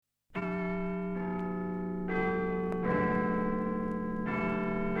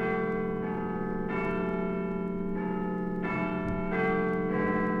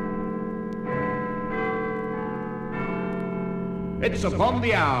It's upon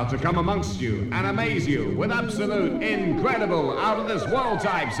the hour to come amongst you and amaze you with absolute, incredible, out-of-this-world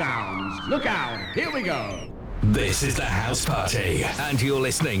type sounds. Look out, here we go. This is the House Party, and you're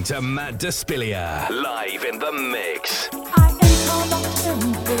listening to Matt Despilia, live in the mix. I enter the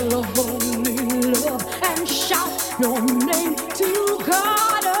temple of holy love and shout your name to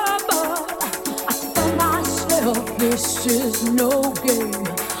God above. I tell myself this is no game.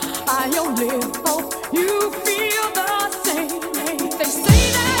 I only hope you feel the same. They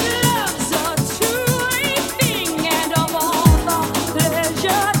say that love's a two-way thing, and of all the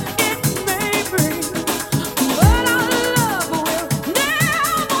pleasure it may bring, but our love will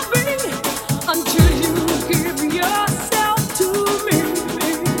never be until you give yourself to me.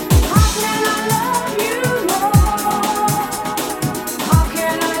 How can I love you more? How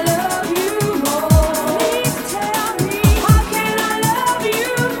can I love you more? Please tell me, how can I love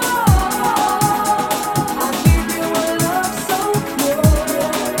you more? I give you a love so pure.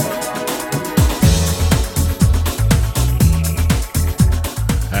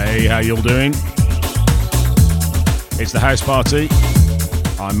 Hey, how y'all doing? It's the House Party.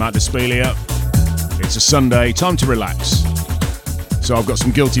 I'm Matt Despilia. It's a Sunday, time to relax. So I've got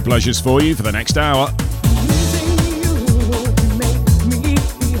some guilty pleasures for you for the next hour. Losing you make me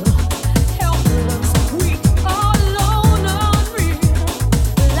feel helpless, weak, alone, unreal.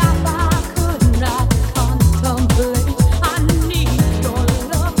 Life I could not contemplate. I need your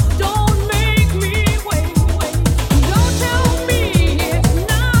love. Don't make me wait. Don't tell me it's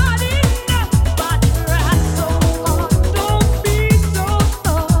not enough. I try so hard. Don't be so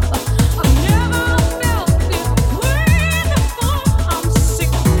tough. I've never felt this way before. I'm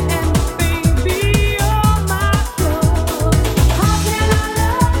sick and baby,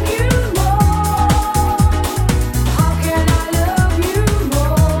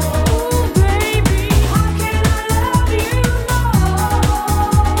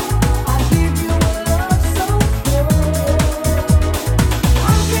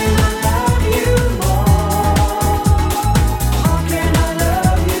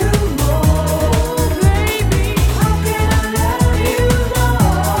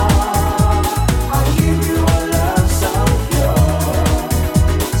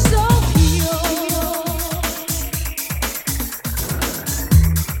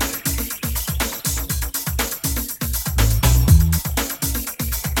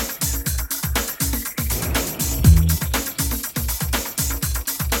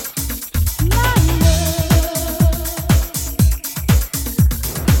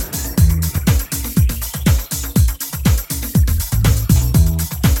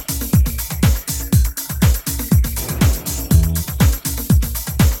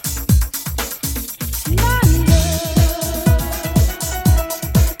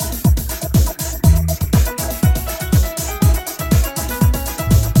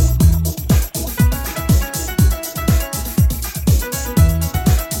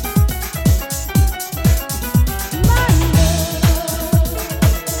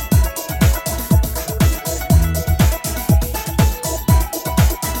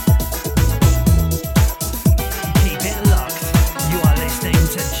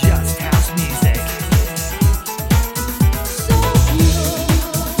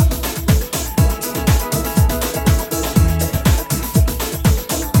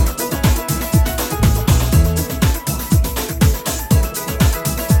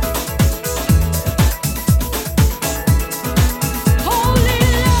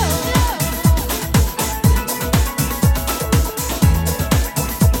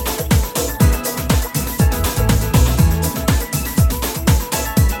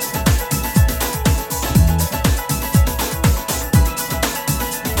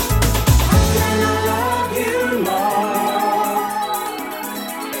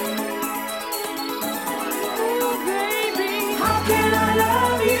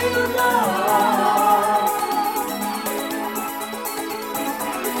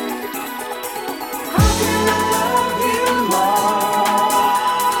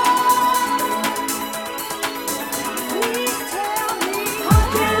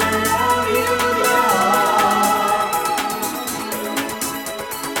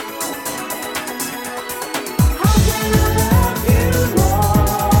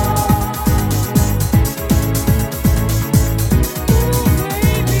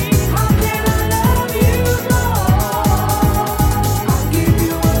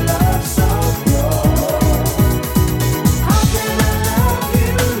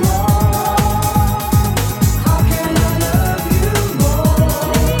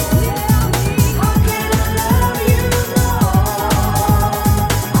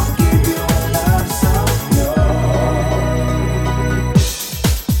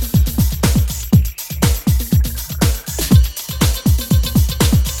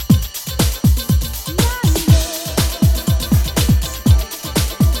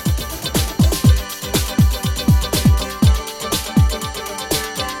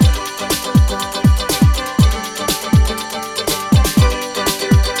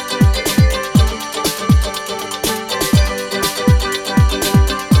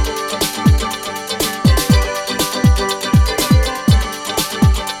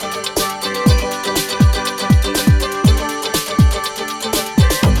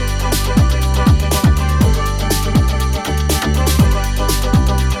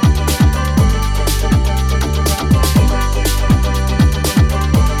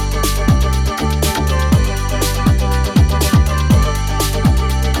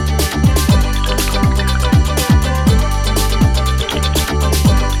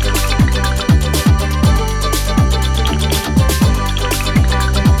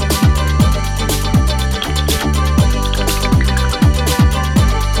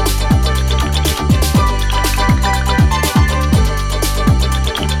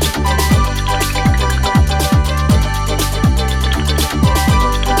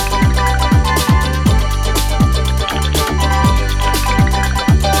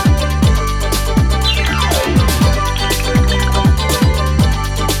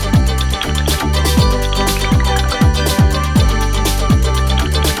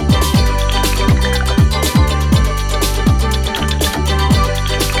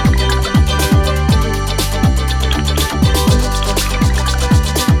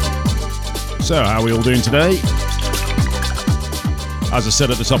 How are we all doing today? As I said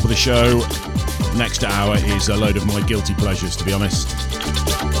at the top of the show, next hour is a load of my guilty pleasures, to be honest.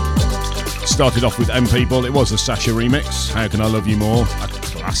 Started off with M People. It was a Sasha remix, How Can I Love You More? A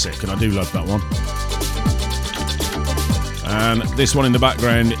classic, and I do love that one. And this one in the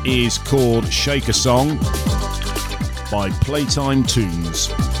background is called Shake a Song by Playtime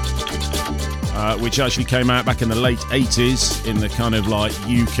Tunes, which actually came out back in the late 80s in the kind of like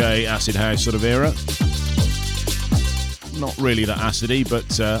UK acid house sort of era. Not really that acidy,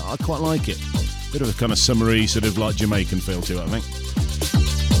 but I quite like it. Bit of a kind of summery sort of like Jamaican feel to it, I think.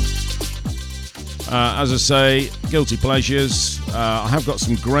 As I say, guilty pleasures. I have got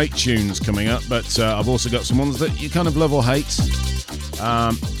some great tunes coming up, but I've also got some ones that you kind of love or hate.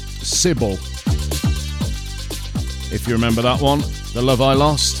 Sybil, if you remember that one, The Love I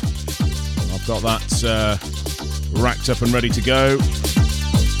Lost. I've got that racked up and ready to go.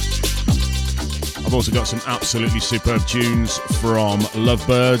 I've also got some absolutely superb tunes from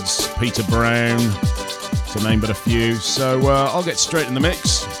Lovebirds, Peter Brown, to name but a few. So I'll get straight in the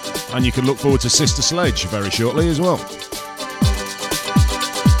mix, and you can look forward to Sister Sledge very shortly as well.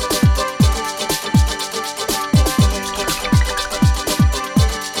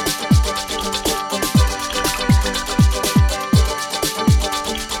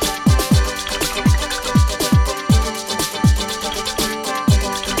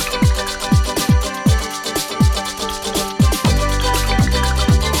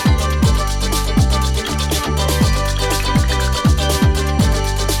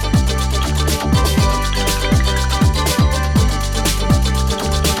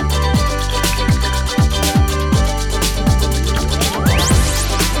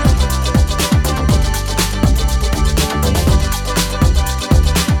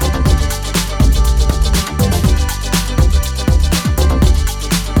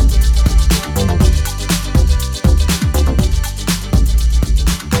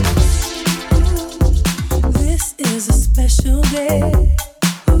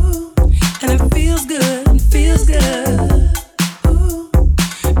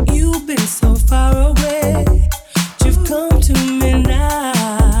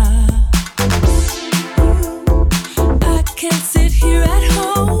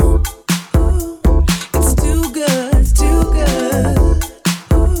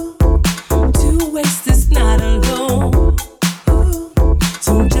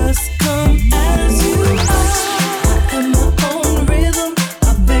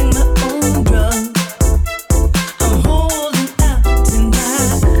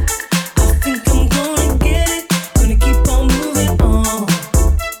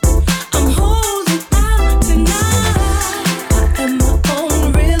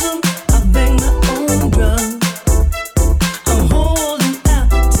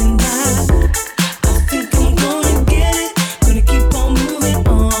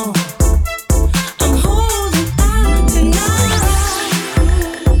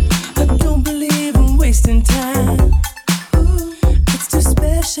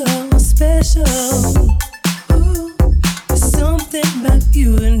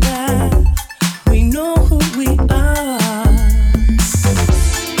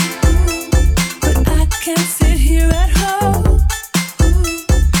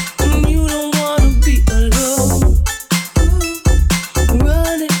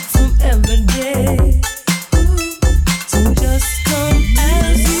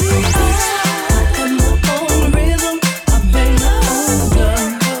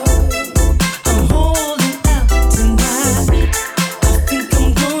 Think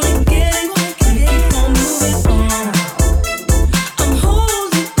I'm going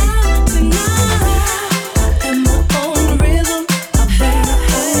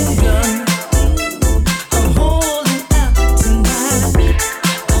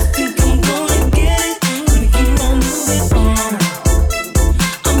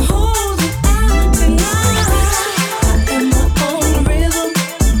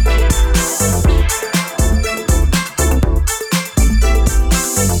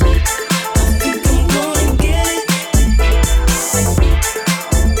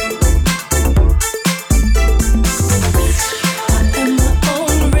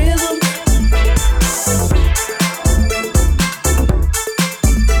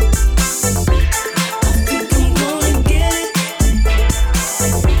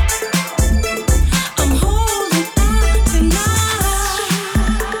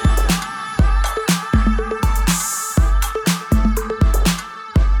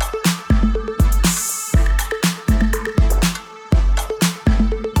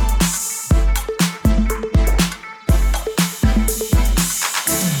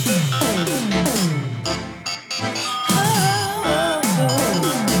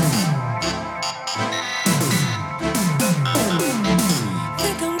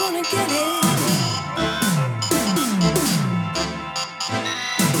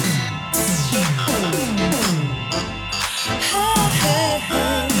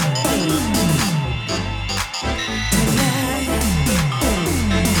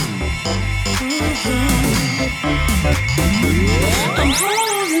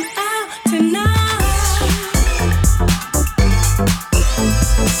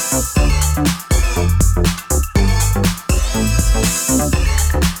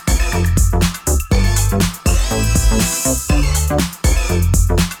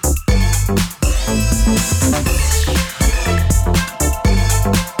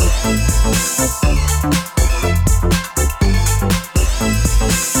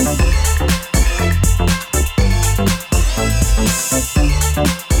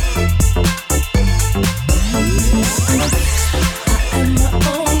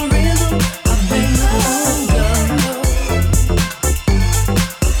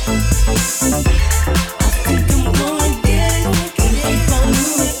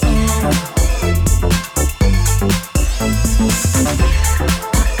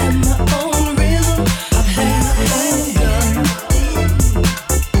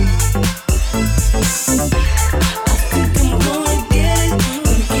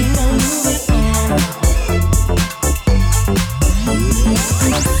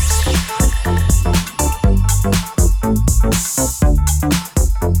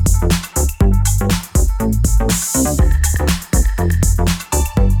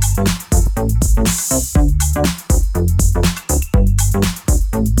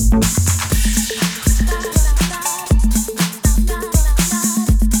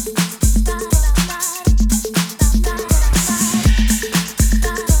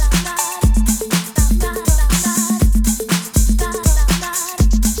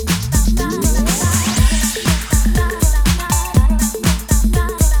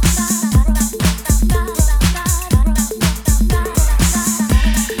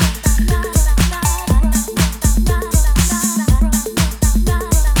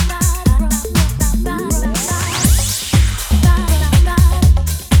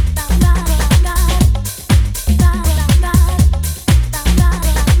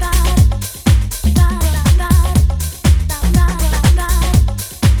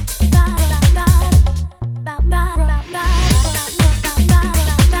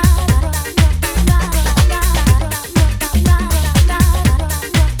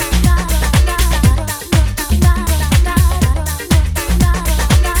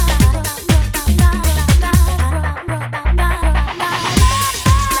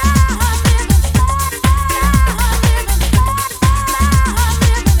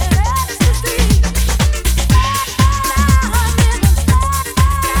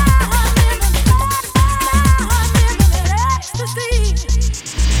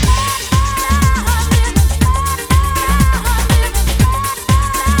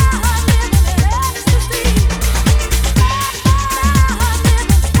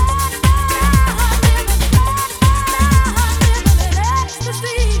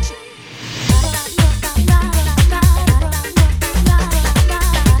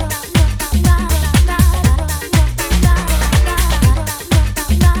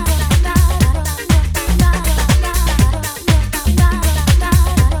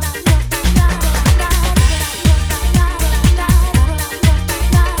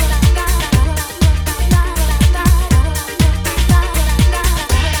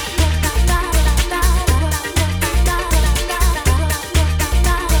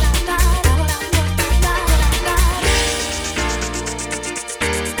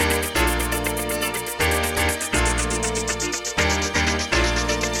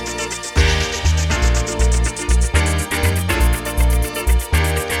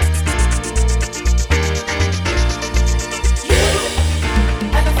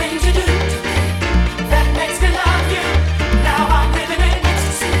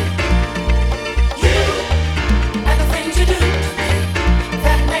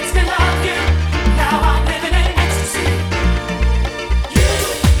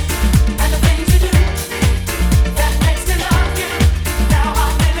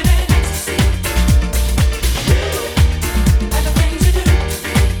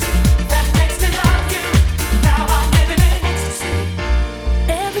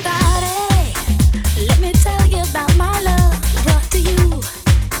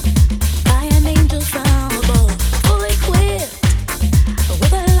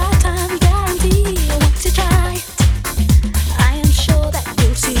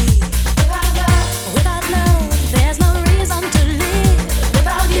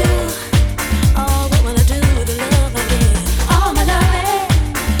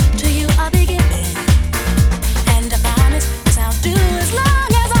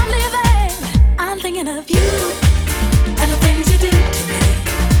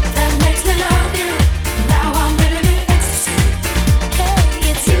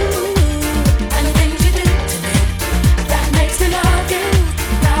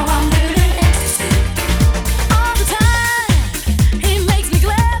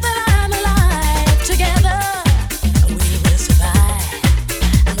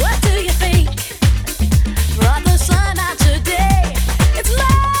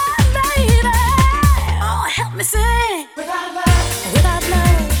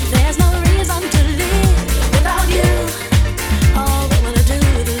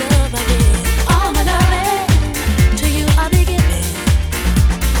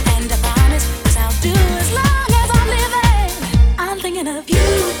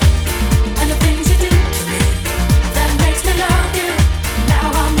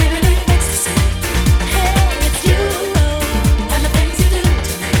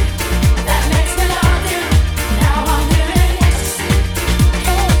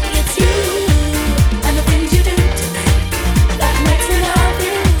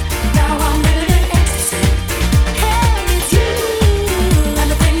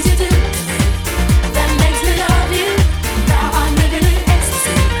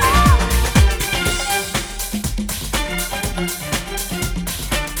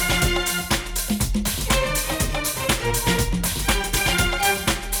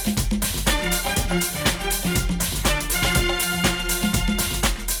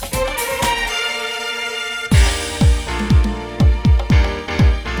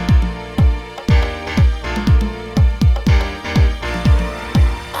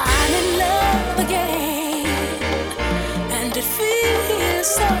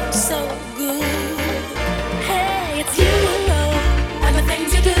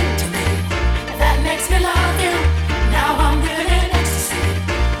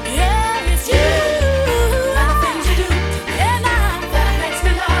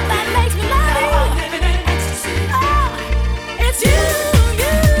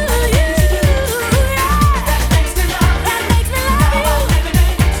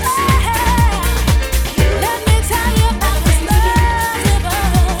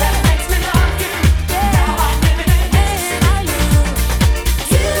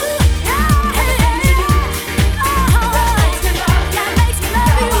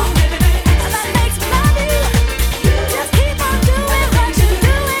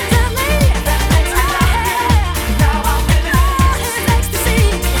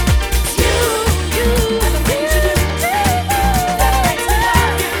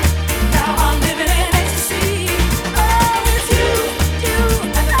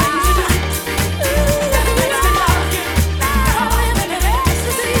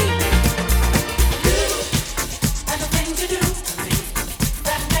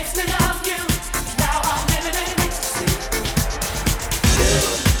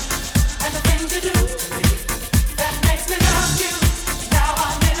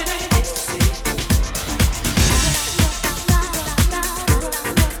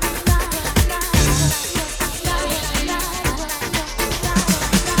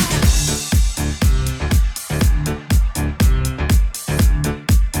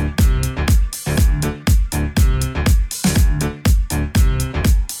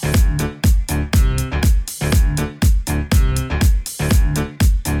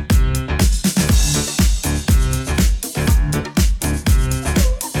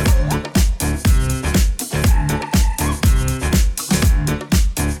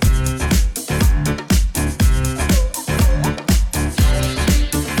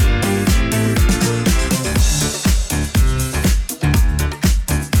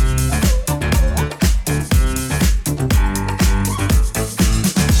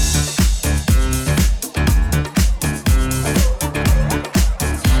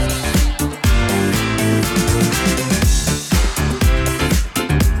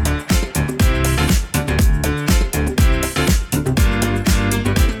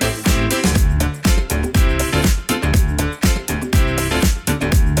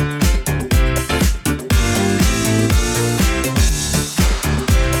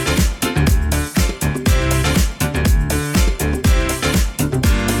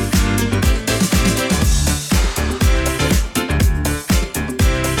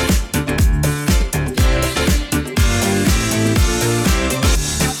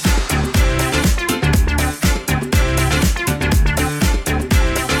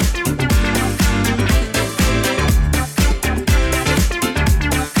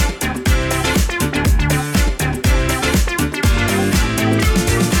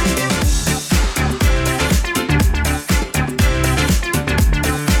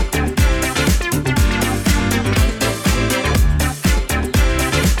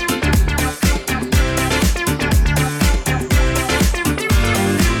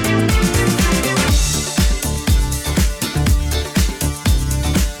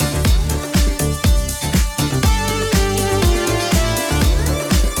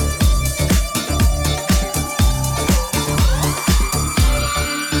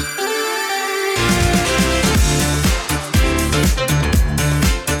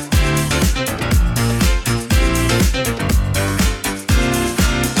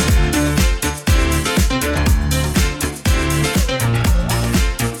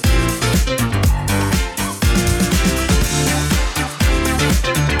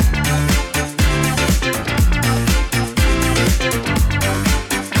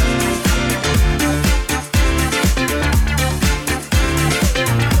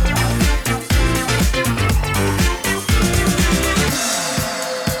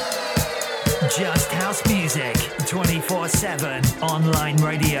Online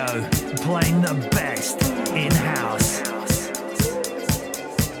Radio, playing the best in house.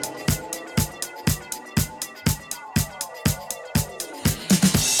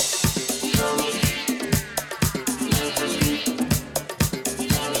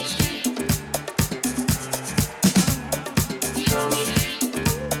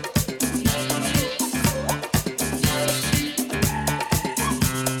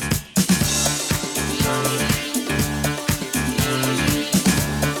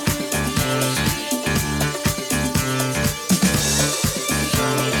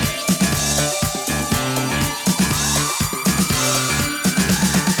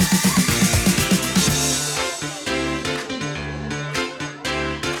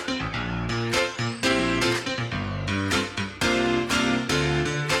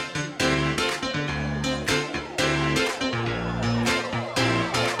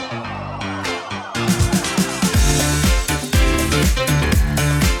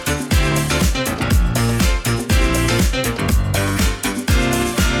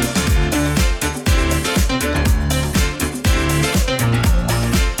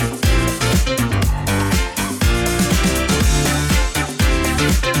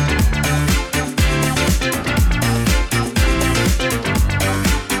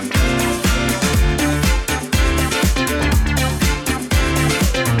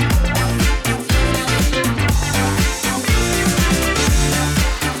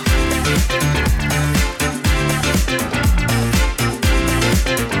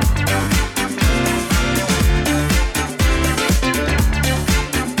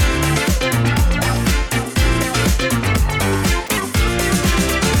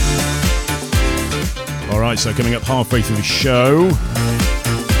 So coming up halfway through the show,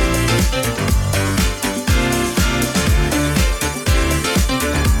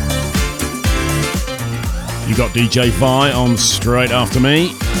 you got DJ Vi on straight after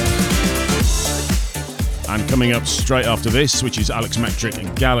me. And coming up straight after this, which is Alex Metric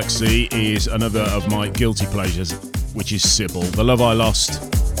and Galaxy, is another of my guilty pleasures, which is Sybil, The Love I Lost.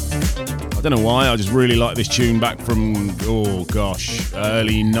 I don't know why, I just really like this tune back from,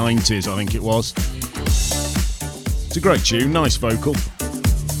 early 90s, I think it was. It's a great tune, nice vocal.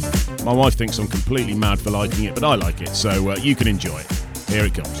 My wife thinks I'm completely mad for liking it, but I like it, so you can enjoy it. Here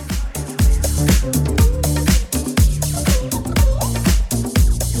it comes.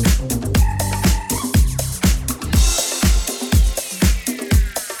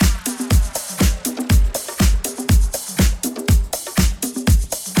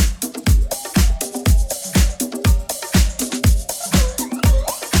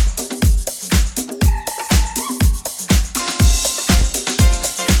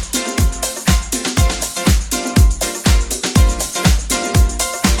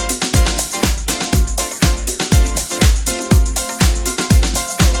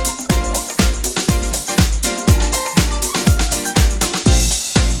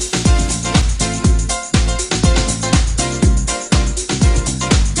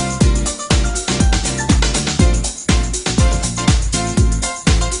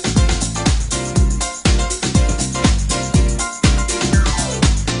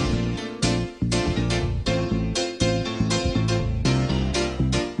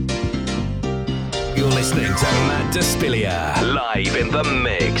 listening to Matt Despilia, live in the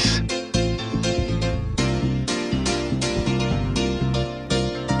mix.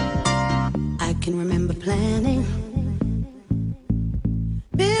 I can remember planning,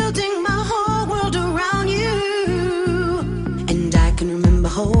 building my whole world around you, and I can remember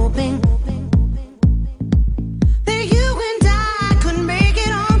hoping that you and I could make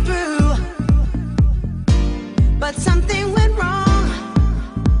it on through, but something went wrong.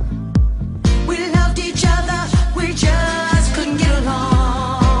 We loved each other, we just couldn't get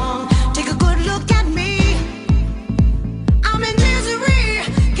along. Take a good look at me, I'm in misery,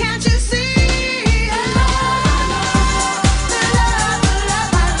 can't you see?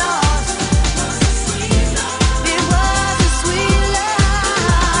 It was a sweet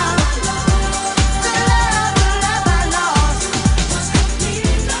love.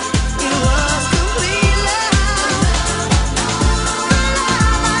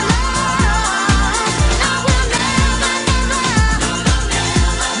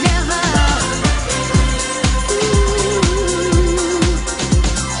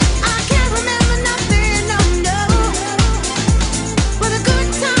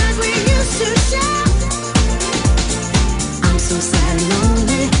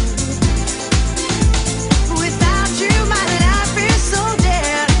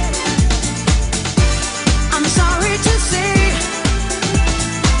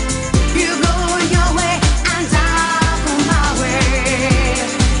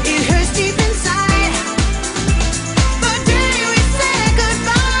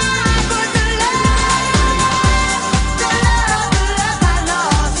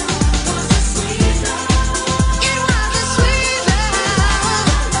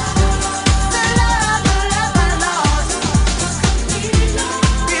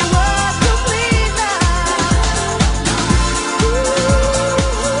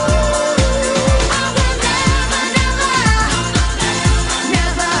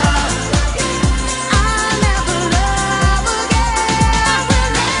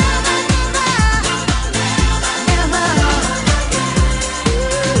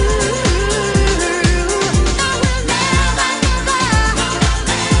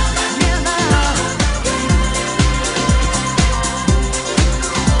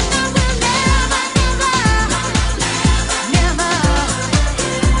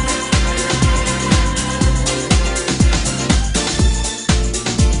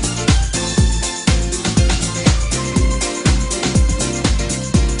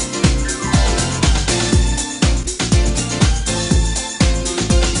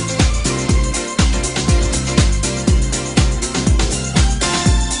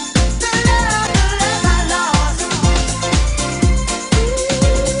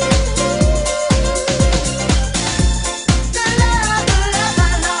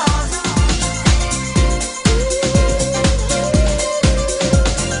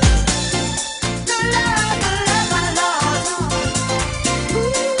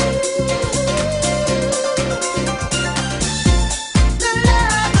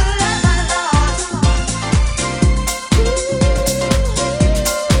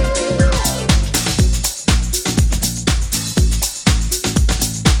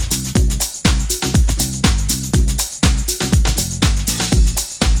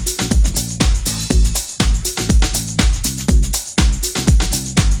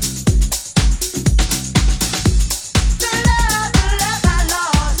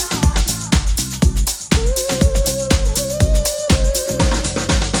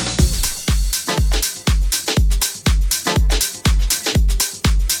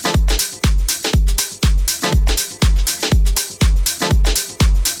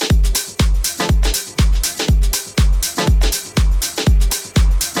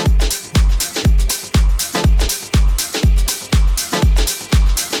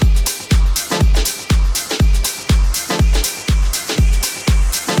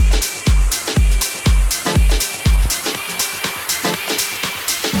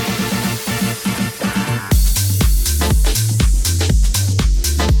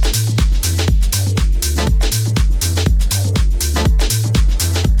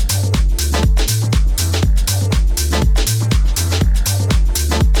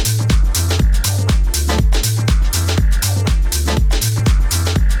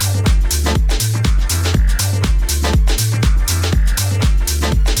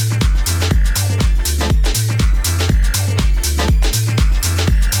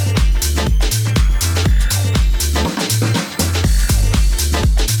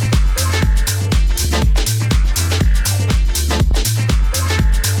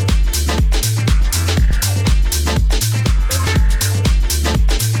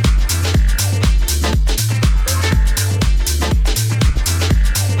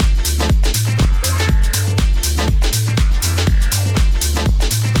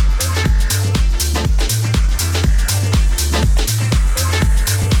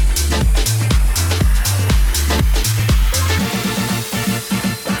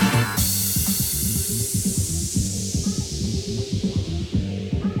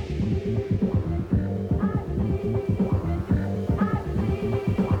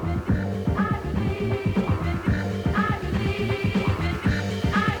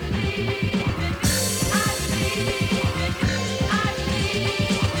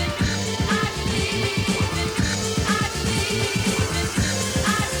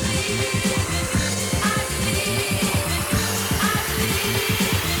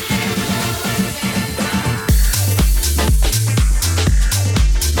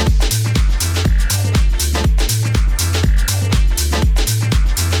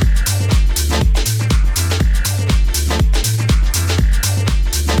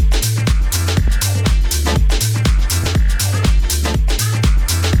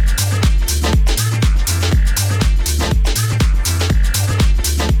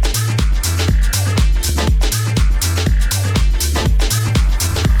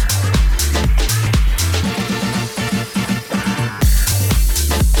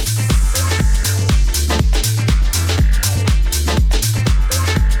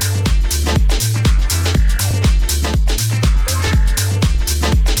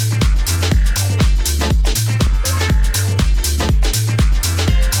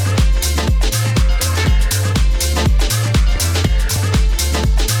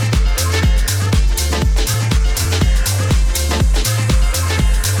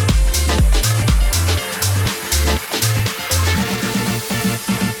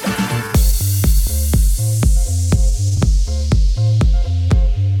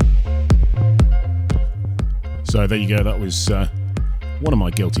 there you go. That was one of my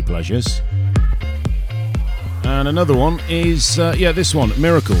guilty pleasures. And another one is, this one,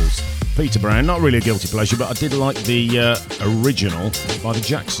 Miracles. Peter Brown, not really a guilty pleasure, but I did like the original by the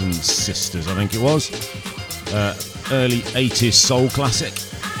Jackson Sisters, I think it was. Early 80s soul classic.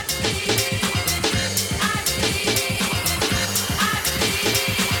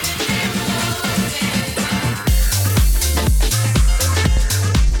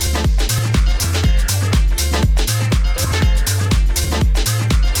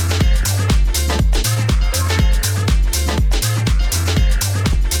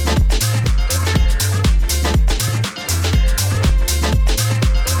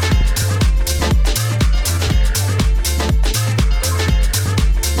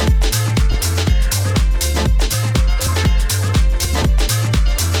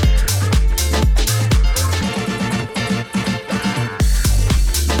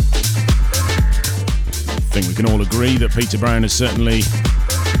 That Peter Brown has certainly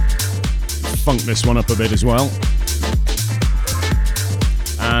funked this one up a bit as well.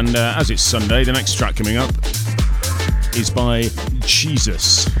 And as it's Sunday, the next track coming up is by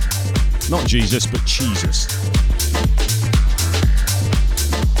Jesus. Not Jesus, but Jesus.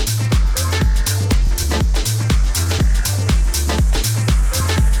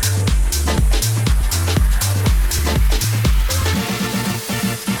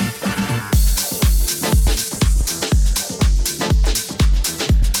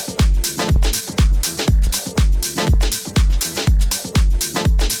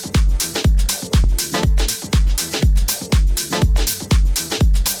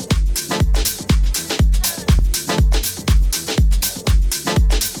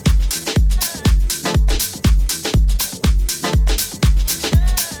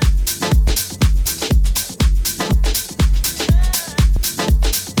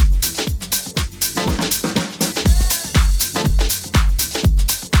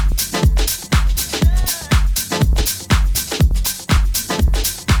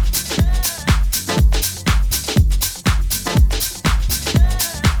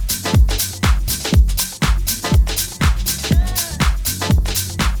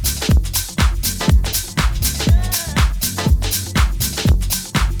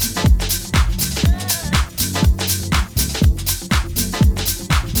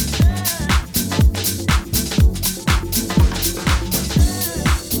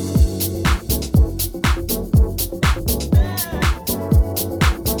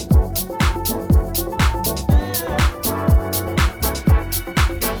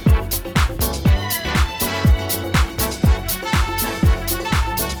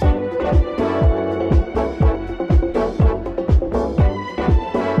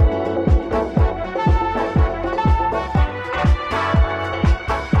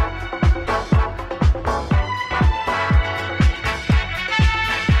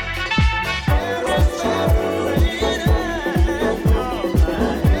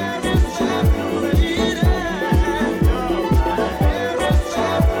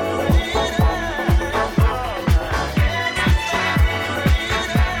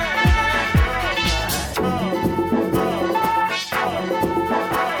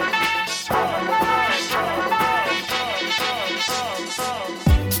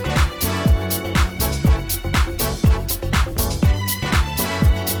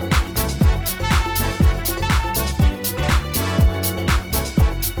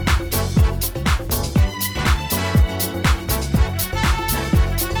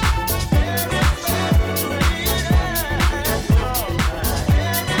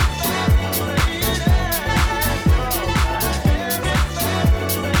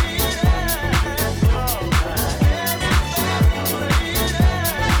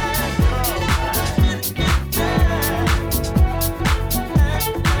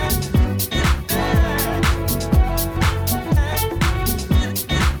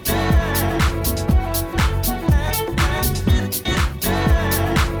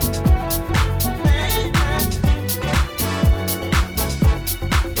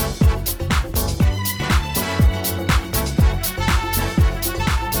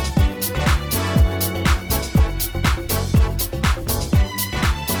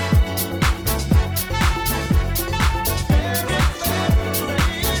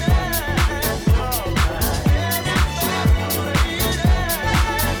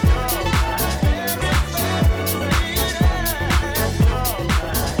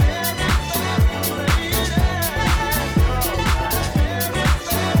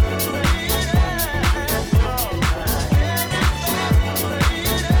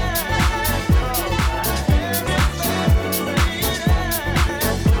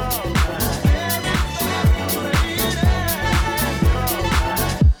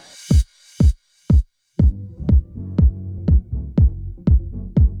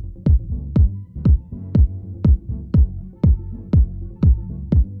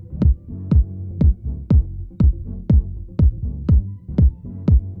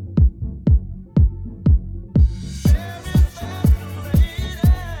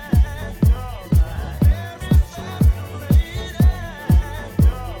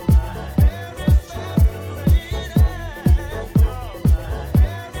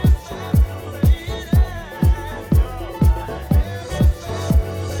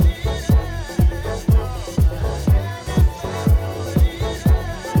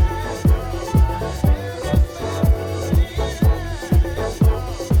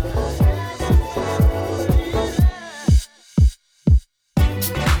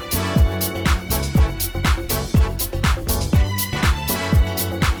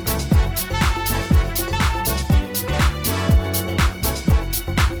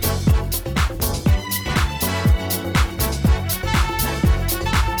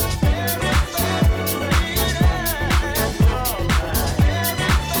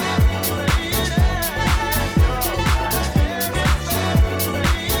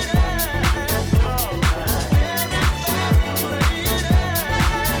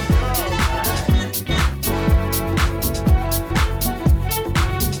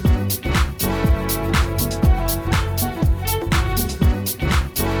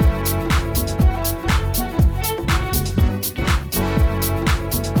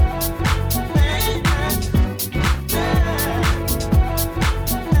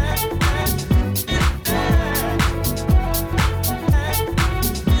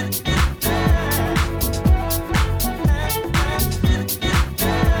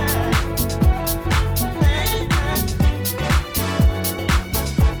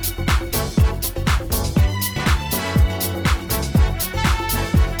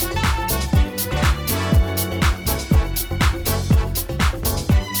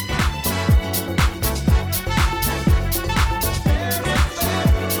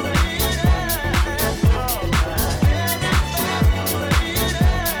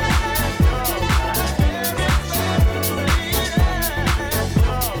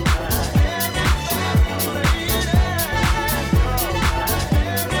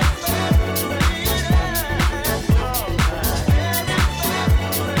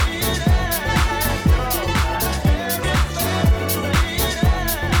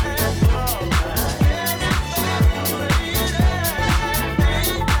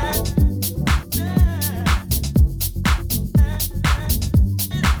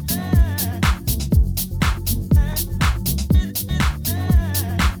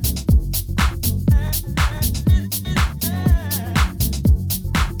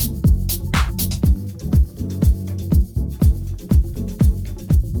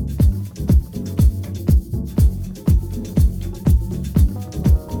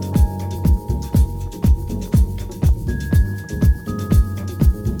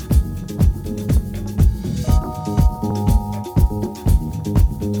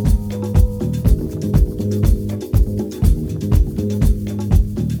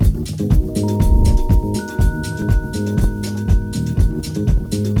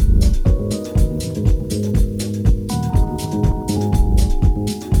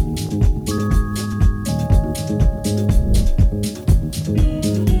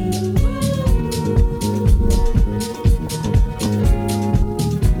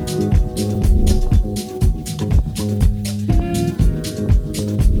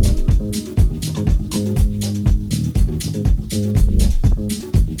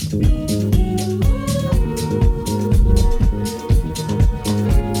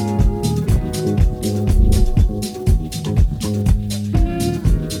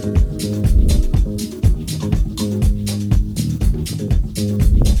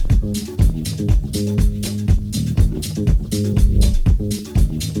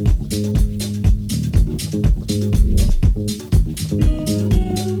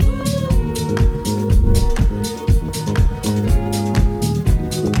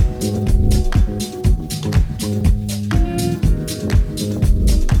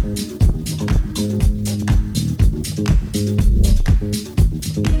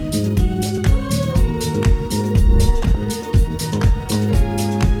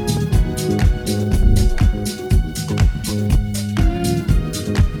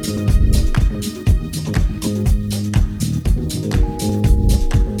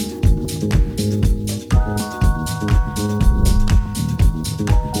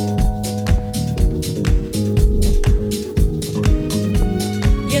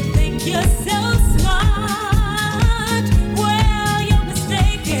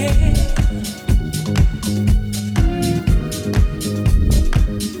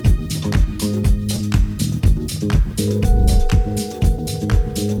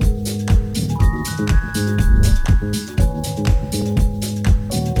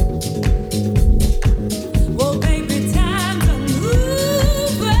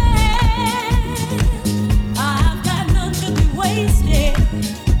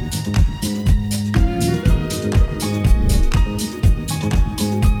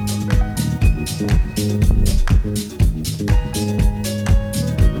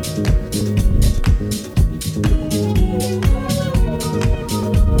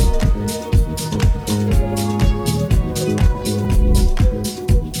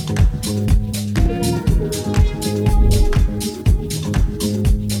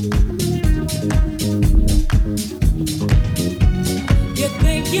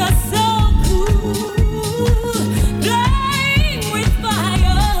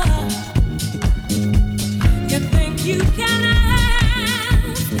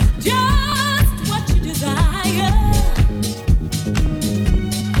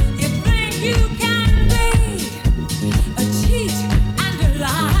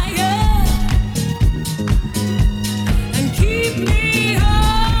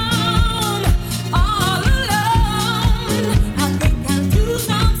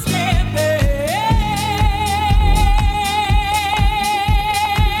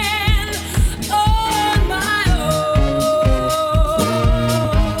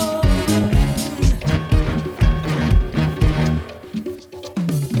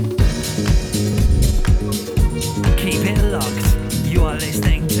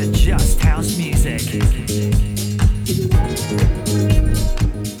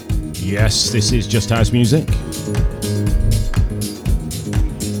 Yes, this is Just House Music.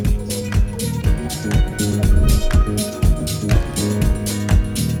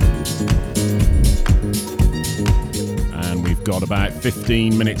 And we've got about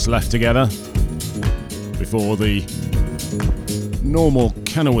 15 minutes left together before the normal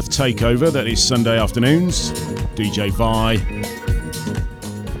Kenilworth takeover that is Sunday afternoons. DJ Vi,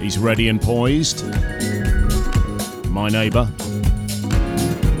 he's ready and poised. My neighbour,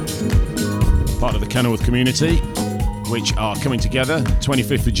 part of the Kenilworth community, which are coming together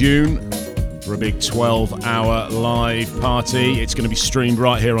 25th of June for a big 12-hour live party. It's going to be streamed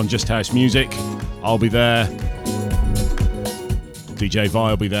right here on Just House Music. I'll be there. DJ Vi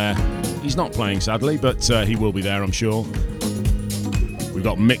will be there. He's not playing, sadly, but he will be there, I'm sure. We've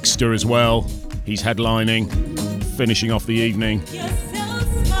got Mixter as well. He's headlining, finishing off the evening.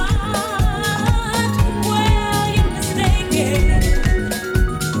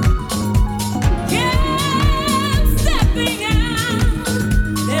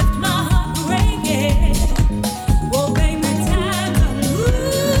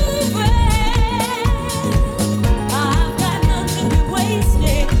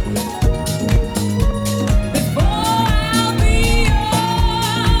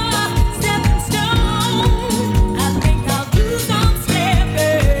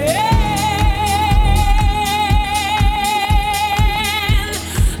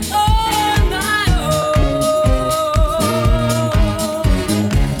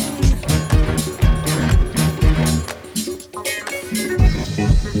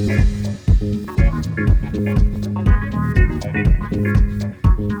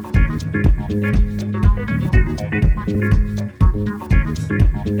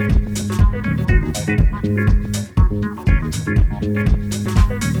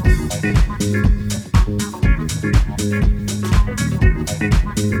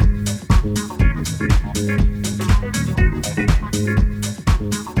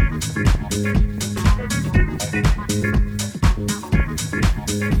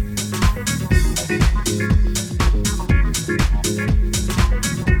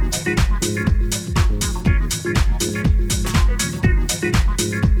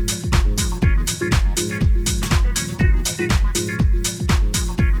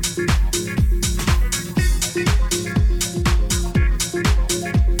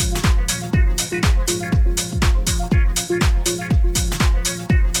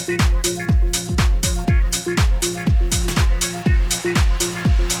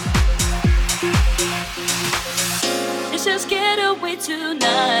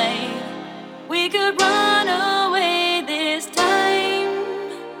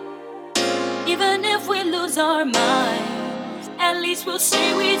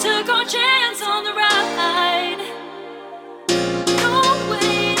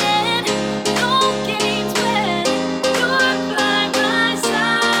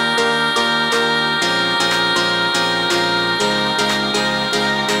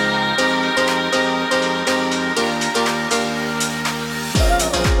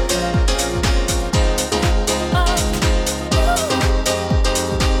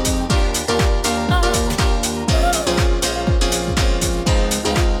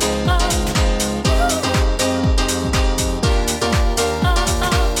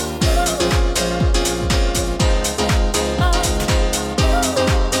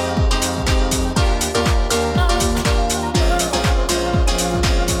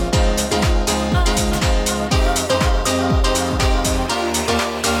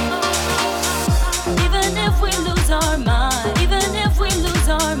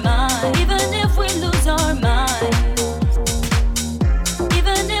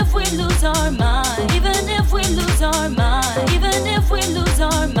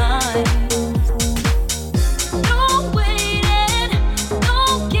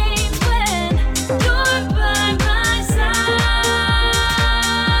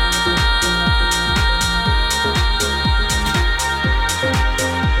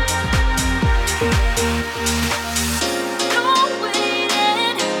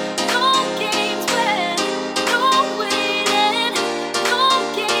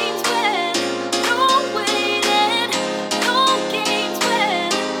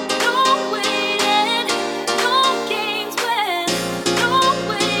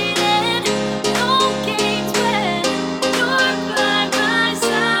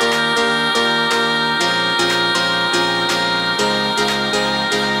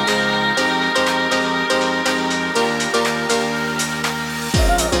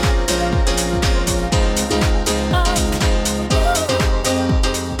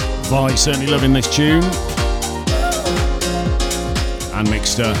 Vi certainly loving this tune. And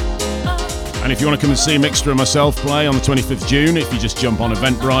Mixter And if you want to come and see Mixter and myself play on the 25th June, if you just jump on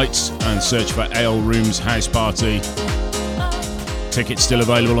Eventbrite and search for Ale Rooms House Party, tickets still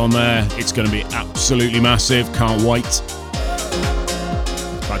available on there. It's going to be absolutely massive. Can't wait.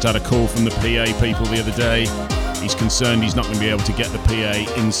 In fact, I had a call from the PA people the other day. He's concerned he's not going to be able to get the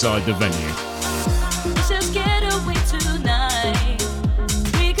PA inside the venue. Let's just get away tonight.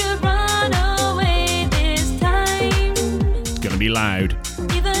 We could run away this time. It's going to be loud.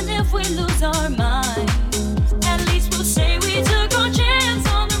 Even if we lose our minds, at least we'll say we took our chance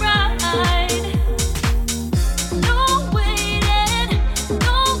on the ride. No waiting,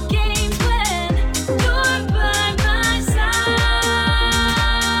 no games when you're by my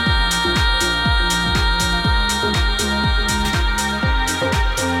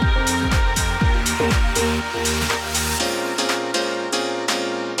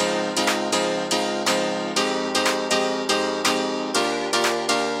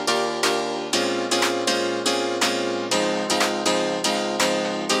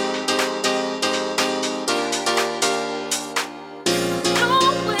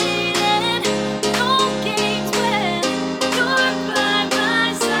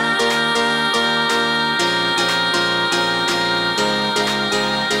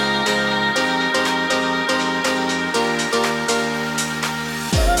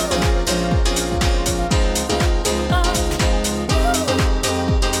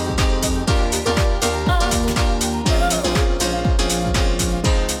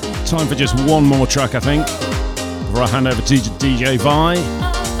Time for just one more track, I think, before I hand over to DJ Vi.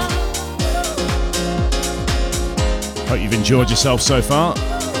 Hope you've enjoyed yourself so far.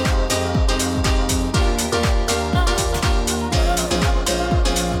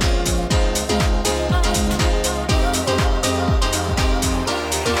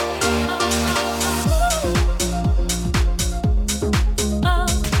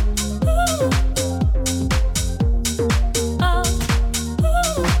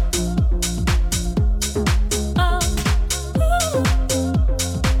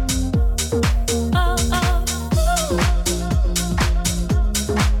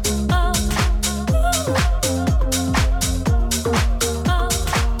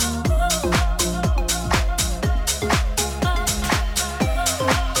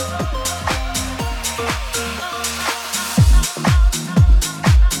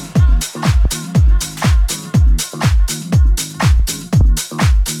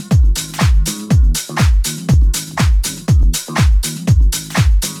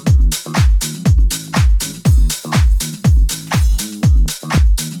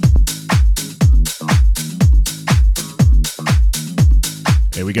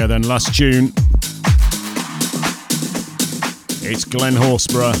 Then last tune, it's Glenn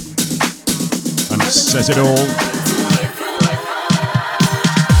Horsburgh and it says it all.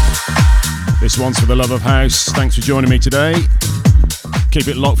 This one's for the love of house. Thanks for joining me today. Keep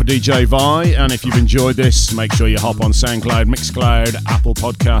it locked for DJ Vi, and if you've enjoyed this, make sure you hop on SoundCloud, Mixcloud, Apple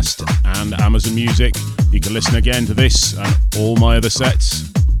Podcast and Amazon Music. You can listen again to this and all my other sets.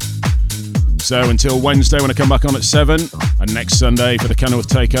 So until Wednesday when I come back on at 7, and next Sunday for the Kenilworth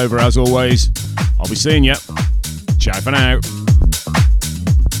Takeover, as always, I'll be seeing you. Ciao for now.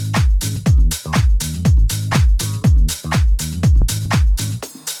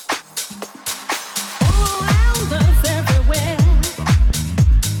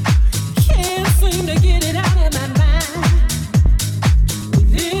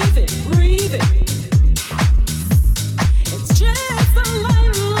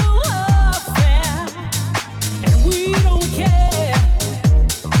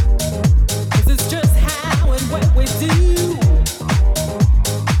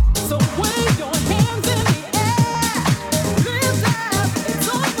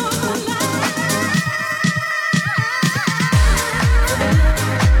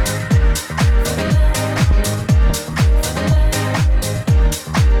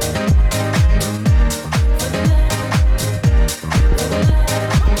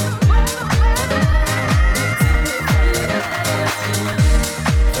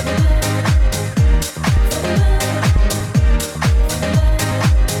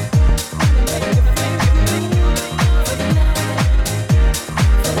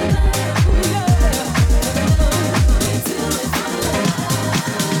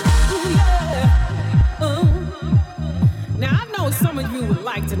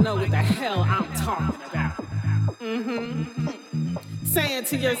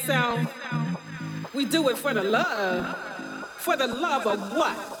 For the love of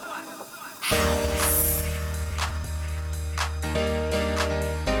what?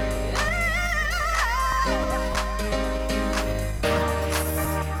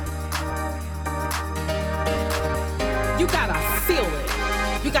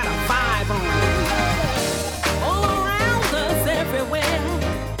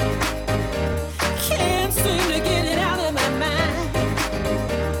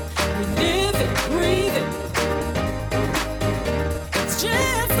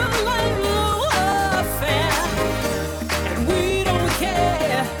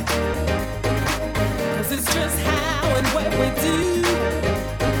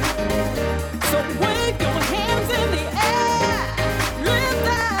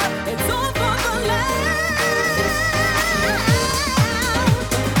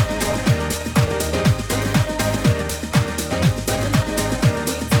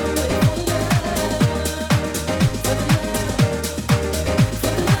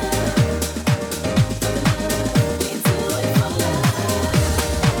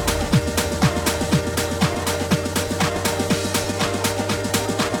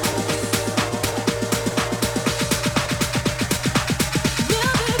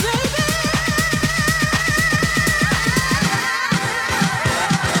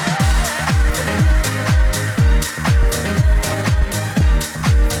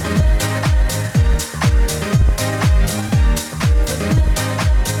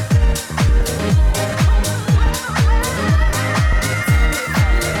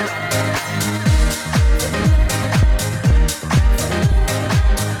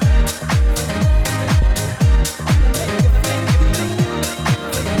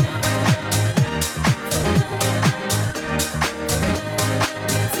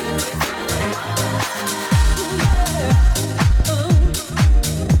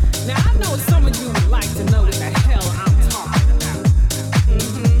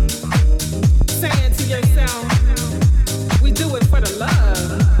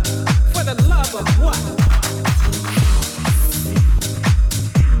 of what?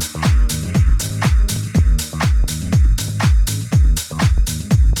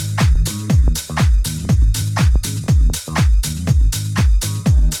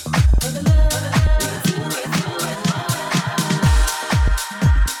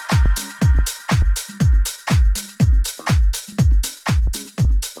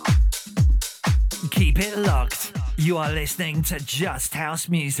 Keep it locked. You are listening to Just House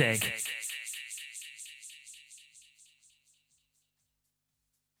Music.